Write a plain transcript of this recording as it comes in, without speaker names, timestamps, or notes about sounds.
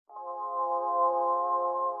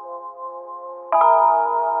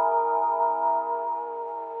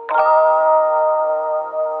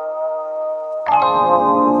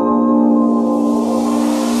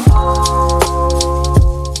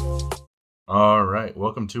All right,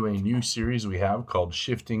 welcome to a new series we have called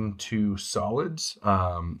Shifting to Solids.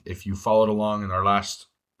 If you followed along in our last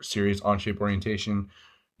series, OnShape Orientation,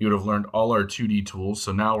 you would have learned all our 2D tools.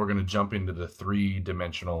 So now we're going to jump into the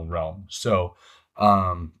three-dimensional realm. So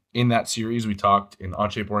in that series, we talked in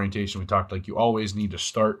OnShape Orientation, we talked like you always need to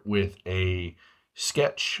start with a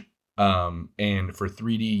sketch. And for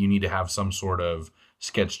 3D, you need to have some sort of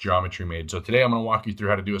sketch geometry made. So today I'm going to walk you through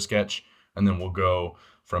how to do a sketch, and then we'll go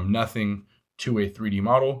from nothing to a 3D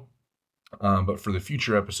model. But for the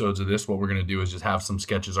future episodes of this, what we're going to do is just have some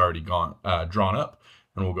sketches already drawn up,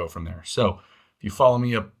 and we'll go from there. So if you follow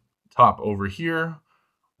me up top over here,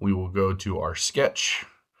 we will go to our sketch.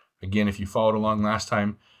 Again, if you followed along last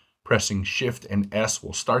time, pressing Shift and S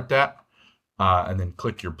will start that, and then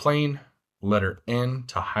click your plane, letter N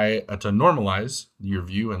to hide to normalize your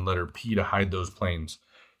view, and letter P to hide those planes.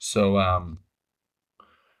 So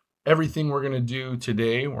everything we're going to do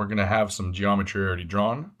today, we're going to have some geometry already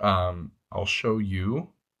drawn. I'll show you.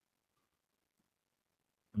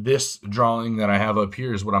 This drawing that I have up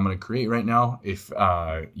here is what I'm going to create right now. If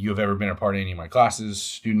you have ever been a part of any of my classes,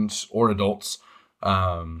 students or adults,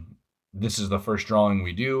 this is the first drawing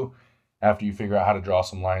we do after you figure out how to draw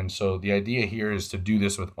some lines. So the idea here is to do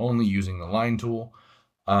this with only using the line tool.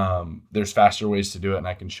 There's faster ways to do it, and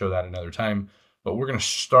I can show that another time. But we're going to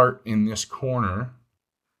start in this corner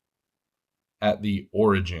at the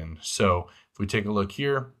origin. So if we take a look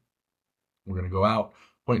here, we're going to go out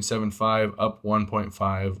 0.75, up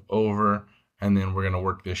 1.5, over, and then we're going to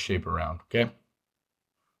work this shape around, okay?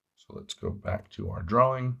 So let's go back to our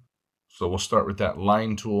drawing. So we'll start with that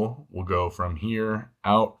line tool. We'll go from here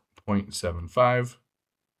out 0.75.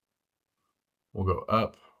 We'll go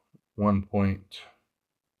up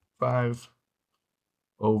 1.5,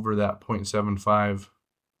 over that 0.75,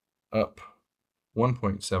 up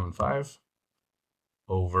 1.75,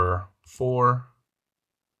 over 4,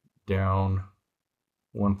 down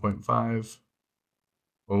 1.5,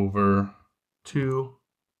 over 2,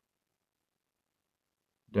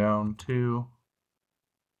 down 2,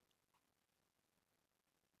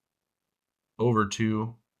 over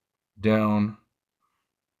 2, down,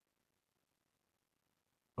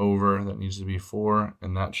 over, that needs to be 4,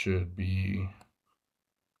 and that should be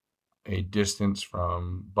a distance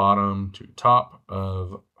from bottom to top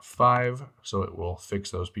of 5, so it will fix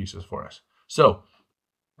those pieces for us. So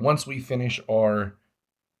once we finish our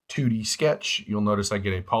 2D sketch, you'll notice I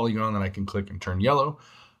get a polygon that I can click and turn yellow.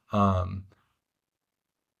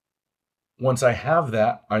 Once I have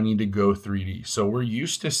that, I need to go 3D. So we're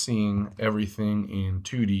used to seeing everything in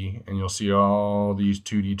 2D, and you'll see all these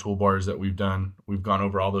 2D toolbars that we've done. We've gone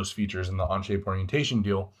over all those features in the OnShape orientation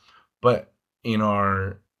deal, but in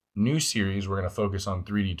our new series, we're going to focus on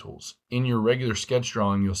 3D tools. In your regular sketch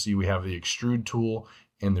drawing, you'll see we have the Extrude Tool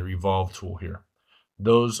and the Revolve Tool here.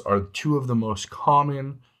 Those are two of the most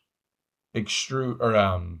common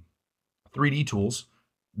 3D tools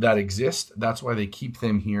that exist. That's why they keep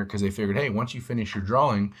them here, because they figured, hey, once you finish your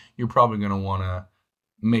drawing, you're probably going to want to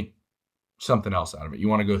make something else out of it. You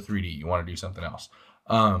want to go 3D. You want to do something else.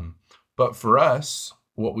 But for us,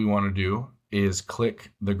 what we want to do is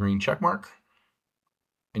click the green check mark,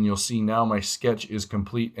 and you'll see now my sketch is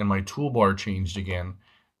complete and my toolbar changed again.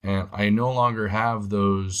 And I no longer have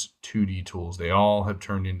those 2D tools. They all have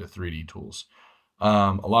turned into 3D tools.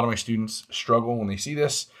 A lot of my students struggle when they see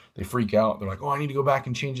this. They freak out. They're like, oh, I need to go back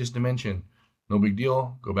and change this dimension. No big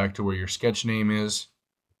deal. Go back to where your sketch name is.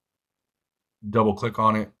 Double click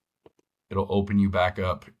on it. It'll open you back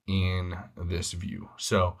up in this view.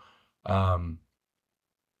 So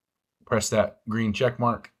press that green check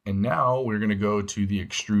mark. And now we're going to go to the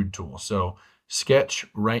Extrude tool. So sketch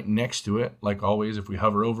right next to it, like always, if we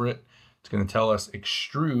hover over it, it's going to tell us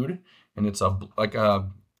extrude, and it's like a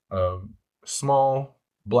small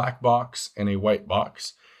black box and a white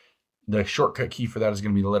box. The shortcut key for that is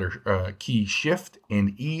going to be the letter key Shift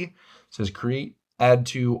and E. It says create, add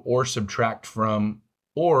to, or subtract from,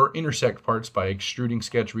 or intersect parts by extruding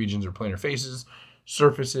sketch regions or planar faces,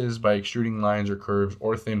 surfaces by extruding lines or curves,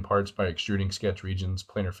 or thin parts by extruding sketch regions,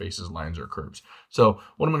 planar faces, lines, or curves. So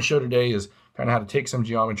what I'm going to show today is kind of how to take some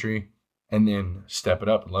geometry and then step it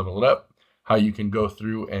up and level it up, how you can go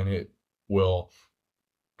through and it will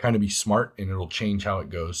kind of be smart and it'll change how it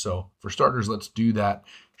goes. So for starters, let's do that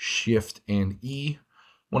Shift and E.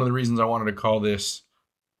 One of the reasons I wanted to call this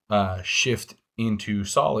Shift into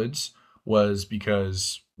Solids was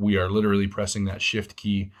because we are literally pressing that Shift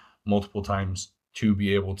key multiple times to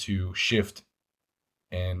be able to shift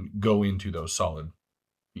and go into those solid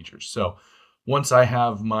features. So once I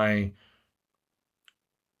have my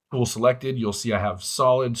Tool selected, you'll see I have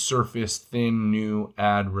solid, surface, thin, new,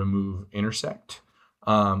 add, remove, intersect.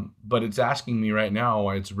 But it's asking me right now,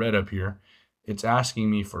 why it's red up here, it's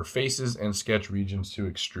asking me for faces and sketch regions to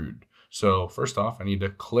extrude. So first off, I need to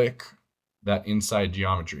click that inside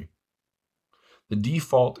geometry. The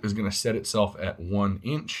default is going to set itself at 1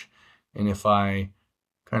 inch. And if I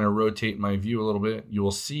kind of rotate my view a little bit, you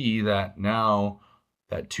will see that now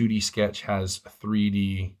that 2D sketch has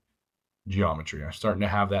 3D geometry. I'm starting to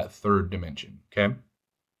have that third dimension, okay?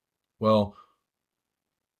 Well,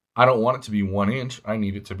 I don't want it to be 1 inch. I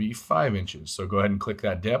need it to be 5 inches. So go ahead and click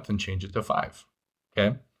that depth and change it to 5,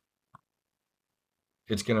 okay?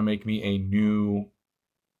 It's going to make me a new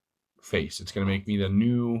face. It's going to make me the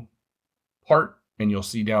new part. And you'll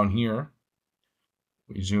see down here,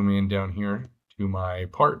 we zoom in down here to my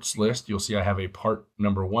parts list. You'll see I have a part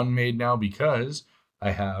number 1 made now because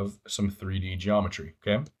I have some 3D geometry,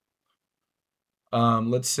 okay?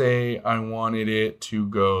 Let's say I wanted it to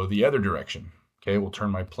go the other direction. Okay, we'll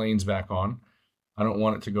turn my planes back on. I don't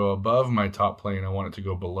want it to go above my top plane. I want it to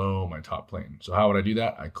go below my top plane. So how would I do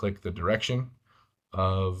that? I click the direction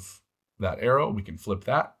of that arrow. We can flip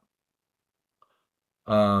that.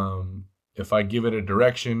 If I give it a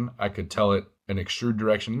direction, I could tell it an extrude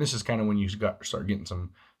direction. And this is kind of when you start getting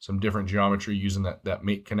some different geometry using that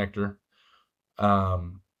mate connector.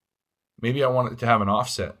 Maybe I want it to have an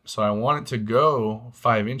offset. So I want it to go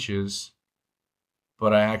 5 inches,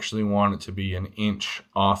 but I actually want it to be 1 inch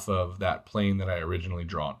off of that plane that I originally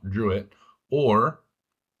drew it. Or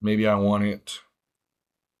maybe I want it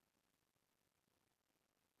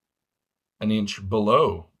 1 inch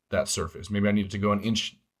below that surface. Maybe I need it to go 1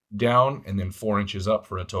 inch down and then 4 inches up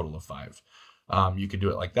for a total of 5. You could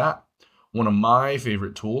do it like that. One of my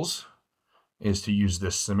favorite tools is to use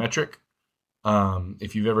this symmetric.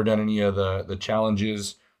 If you've ever done any of the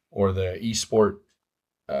challenges or the esport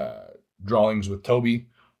drawings with Toby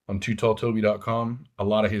on tootalltoby.com, a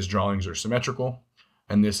lot of his drawings are symmetrical,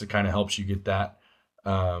 and this kind of helps you get that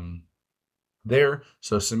there.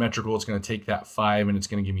 So symmetrical, it's going to take that 5 and it's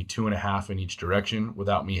going to give me 2.5 in each direction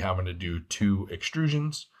without me having to do 2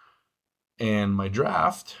 extrusions. And my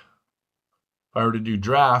draft, if I were to do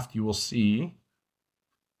draft, you will see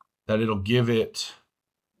that it'll give it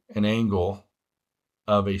an angle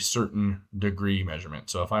of a certain degree measurement.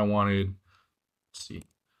 So if I wanted, let's see,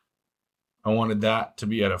 I wanted that to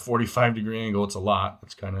be at a 45-degree angle. It's a lot.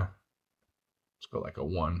 It's kind of, let's go like a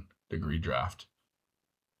 1 degree draft.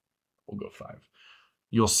 We'll go 5.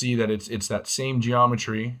 You'll see that it's that same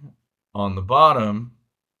geometry on the bottom,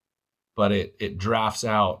 but it drafts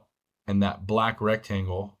out, and that black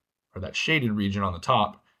rectangle or that shaded region on the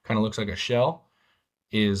top kind of looks like a shell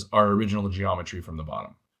is our original geometry from the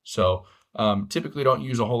bottom. So typically don't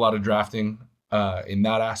use a whole lot of drafting in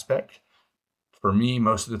that aspect. For me,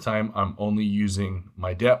 most of the time, I'm only using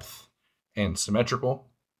my depth and symmetrical.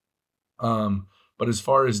 But as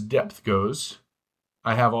far as depth goes,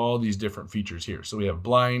 I have all these different features here. So we have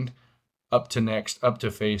blind, up to next, up to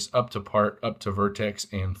face, up to part, up to vertex,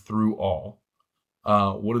 and through all.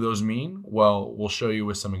 What do those mean? Well, we'll show you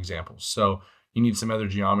with some examples. So you need some other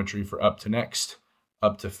geometry for up to next,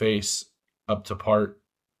 up to face, up to part,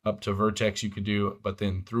 up to vertex you could do, but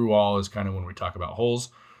then through all is kind of when we talk about holes.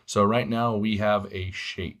 So right now we have a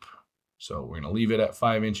shape. So we're going to leave it at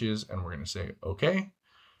 5 inches and we're going to say, okay,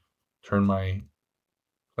 turn my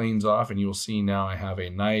planes off, and you will see now I have a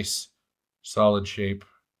nice solid shape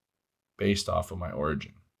based off of my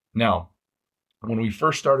origin. Now, when we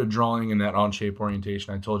first started drawing in that OnShape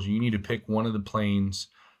orientation, I told you need to pick one of the planes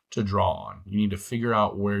to draw on. You need to figure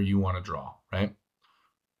out where you want to draw, right?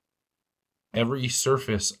 Every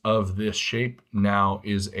surface of this shape now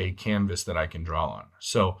is a canvas that I can draw on.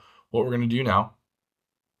 So what we're going to do now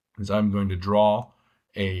is I'm going to draw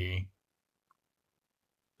a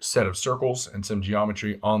set of circles and some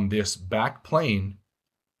geometry on this back plane,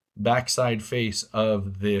 backside face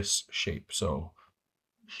of this shape. So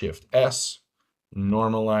Shift S,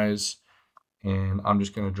 normalize, and I'm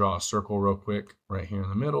just going to draw a circle real quick right here in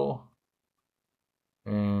the middle.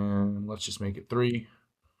 And let's just make it 3.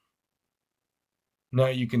 Now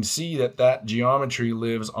you can see that that geometry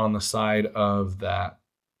lives on the side of that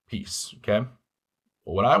piece, okay?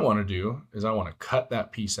 Well, what I want to do is I want to cut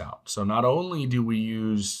that piece out. So not only do we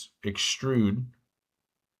use extrude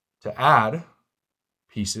to add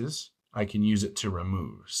pieces, I can use it to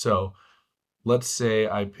remove. So let's say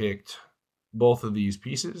I picked both of these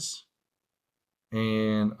pieces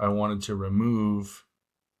and I wanted to remove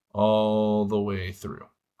all the way through,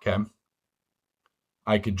 okay?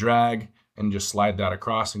 I could drag and just slide that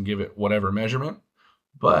across and give it whatever measurement.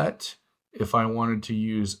 But if I wanted to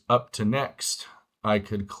use up to next, I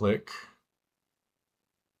could click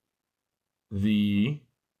the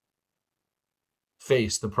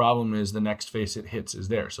face. The problem is the next face it hits is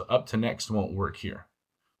there. So up to next won't work here.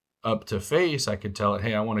 Up to face, I could tell it,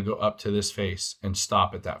 hey, I want to go up to this face and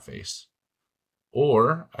stop at that face.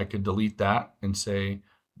 Or I could delete that and say,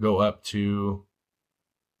 go up to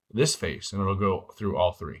this face, and it'll go through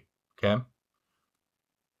all three, okay?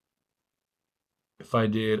 If I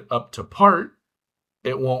did up to part,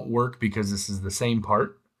 it won't work because this is the same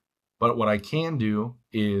part. But what I can do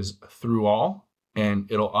is through all,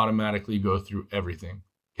 and it'll automatically go through everything,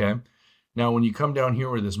 okay? Now, when you come down here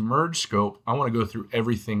with this merge scope, I want to go through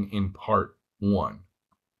everything in part one.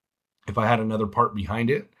 If I had another part behind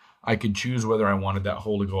it, I could choose whether I wanted that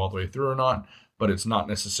hole to go all the way through or not, but it's not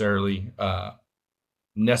necessarily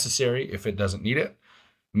necessary if it doesn't need it.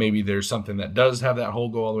 Maybe there's something that does have that hole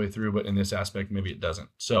go all the way through, but in this aspect, maybe it doesn't.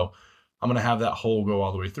 So I'm going to have that hole go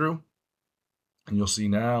all the way through. And you'll see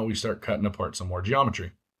now we start cutting apart some more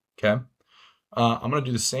geometry, okay? I'm going to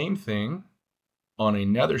do the same thing on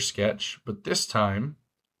another sketch, but this time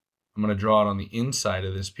I'm going to draw it on the inside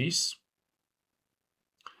of this piece.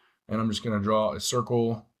 And I'm just going to draw a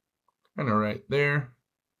circle kind of right there,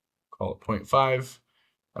 call it 0.5.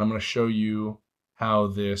 And I'm going to show you how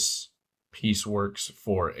this piece works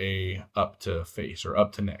for a up to face or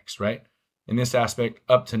up to next, right? In this aspect,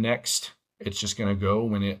 up to next, it's just going to go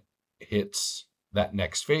when it hits that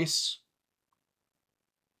next face.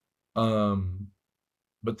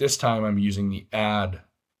 But this time I'm using the add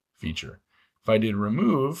feature. If I did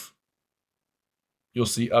remove, you'll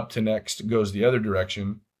see up to next goes the other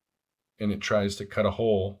direction, and it tries to cut a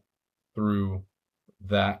hole through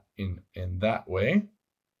that in that way.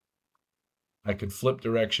 I could flip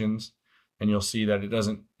directions, and you'll see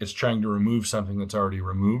that it's trying to remove something that's already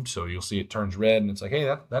removed. So you'll see it turns red, and it's like, hey,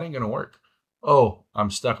 that ain't gonna work. Oh,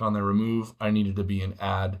 I'm stuck on the remove. I needed to be an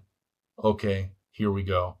add. Okay, here we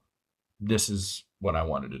go. This is what I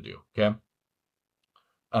wanted to do, okay?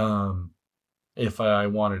 If I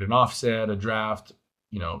wanted an offset, a draft,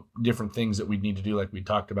 different things that we'd need to do like we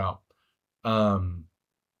talked about. But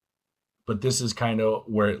this is kind of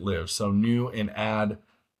where it lives. So new and add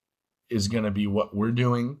is going to be what we're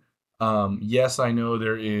doing. Yes, I know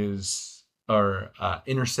there is our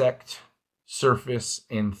intersect, surface,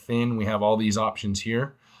 and thin. We have all these options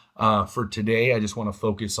here. For today, I just want to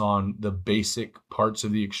focus on the basic parts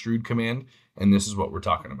of the extrude command, and this is what we're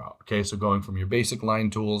talking about. Okay, so going from your basic line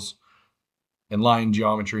tools and line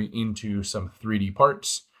geometry into some 3D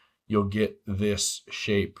parts, you'll get this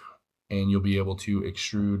shape, and you'll be able to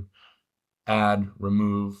extrude, add,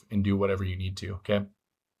 remove, and do whatever you need to, okay?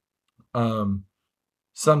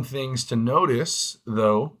 Some things to notice,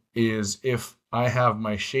 though, is if I have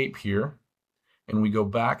my shape here, and we go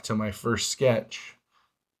back to my first sketch,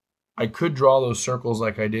 I could draw those circles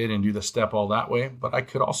like I did and do the step all that way, but I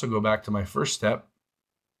could also go back to my first step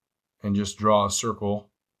and just draw a circle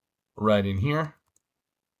right in here.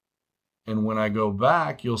 And when I go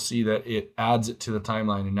back, you'll see that it adds it to the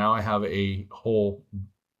timeline. And now I have a hole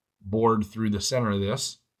bored through the center of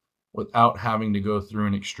this without having to go through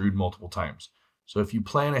and extrude multiple times. So if you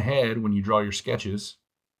plan ahead when you draw your sketches,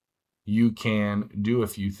 you can do a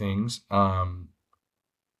few things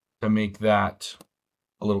to make that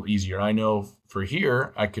a little easier. I know for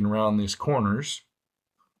here, I can round these corners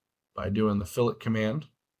by doing the fillet command.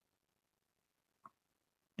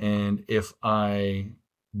 And if I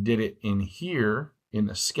did it in here in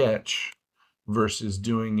the sketch versus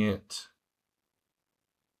doing it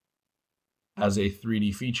as a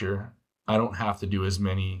 3D feature, I don't have to do as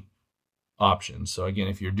many options. So again,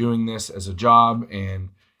 if you're doing this as a job and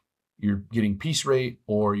you're getting piece rate,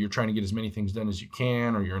 or you're trying to get as many things done as you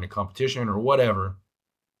can, or you're in a competition or whatever,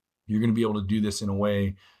 you're going to be able to do this in a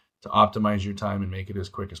way to optimize your time and make it as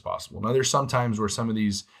quick as possible. Now, there's some times where some of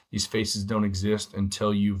these faces don't exist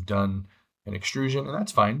until you've done an extrusion, and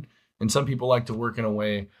that's fine. And some people like to work in a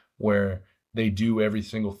way where they do every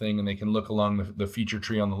single thing, and they can look along the feature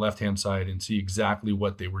tree on the left-hand side and see exactly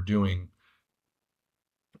what they were doing,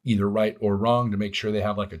 either right or wrong, to make sure they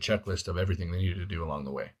have like a checklist of everything they needed to do along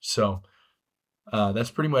the way. So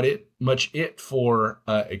that's pretty much it for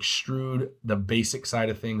extrude, the basic side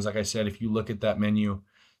of things. Like I said, if you look at that menu,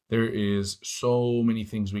 there is so many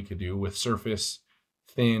things we could do with surface,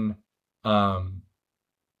 thin,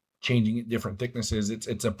 changing it different thicknesses.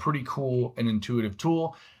 It's a pretty cool and intuitive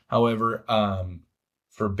tool. However,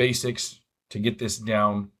 for basics, to get this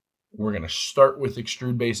down, we're going to start with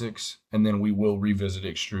extrude basics, and then we will revisit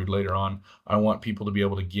extrude later on. I want people to be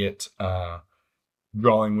able to get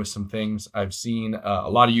drawing with some things. I've seen a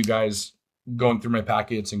lot of you guys going through my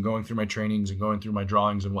packets and going through my trainings and going through my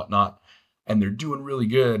drawings and whatnot. and they're doing really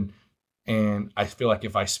good. And I feel like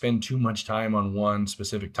if I spend too much time on one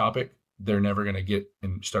specific topic, they're never going to get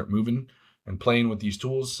and start moving and playing with these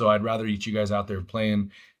tools. So I'd rather get you guys out there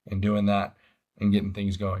playing and doing that and getting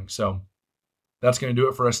things going. So that's going to do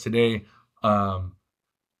it for us today on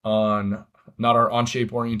not our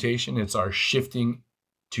OnShape orientation. It's our shifting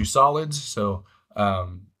to solids. So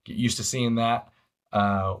get used to seeing that.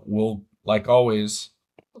 We'll, like always,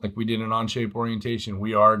 like we did in OnShape orientation,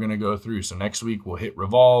 we are going to go through. So next week we'll hit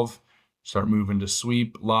revolve, start moving to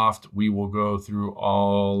sweep, loft. We will go through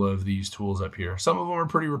all of these tools up here. Some of them are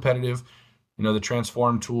pretty repetitive. You know, the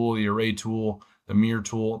transform tool, the array tool, the mirror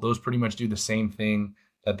tool, those pretty much do the same thing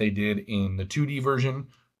that they did in the 2D version,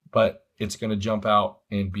 but it's going to jump out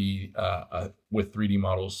and be with 3D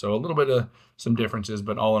models. So a little bit of some differences,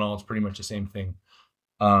 but all in all, it's pretty much the same thing.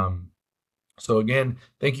 So again,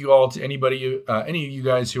 thank you all to anybody, any of you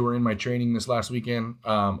guys who were in my training this last weekend.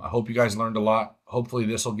 I hope you guys learned a lot. Hopefully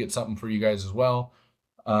this will get something for you guys as well.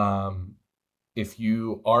 If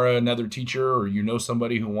you are another teacher or you know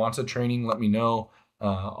somebody who wants a training, let me know.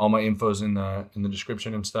 All my info's in the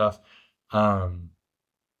description and stuff.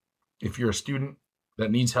 If you're a student that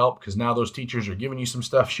needs help, because now those teachers are giving you some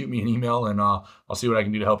stuff, shoot me an email and I'll see what I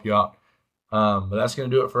can do to help you out. But that's going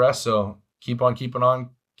to do it for us. So keep on keeping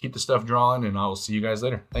on, keep the stuff drawing, and I will see you guys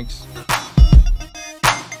later. Thanks.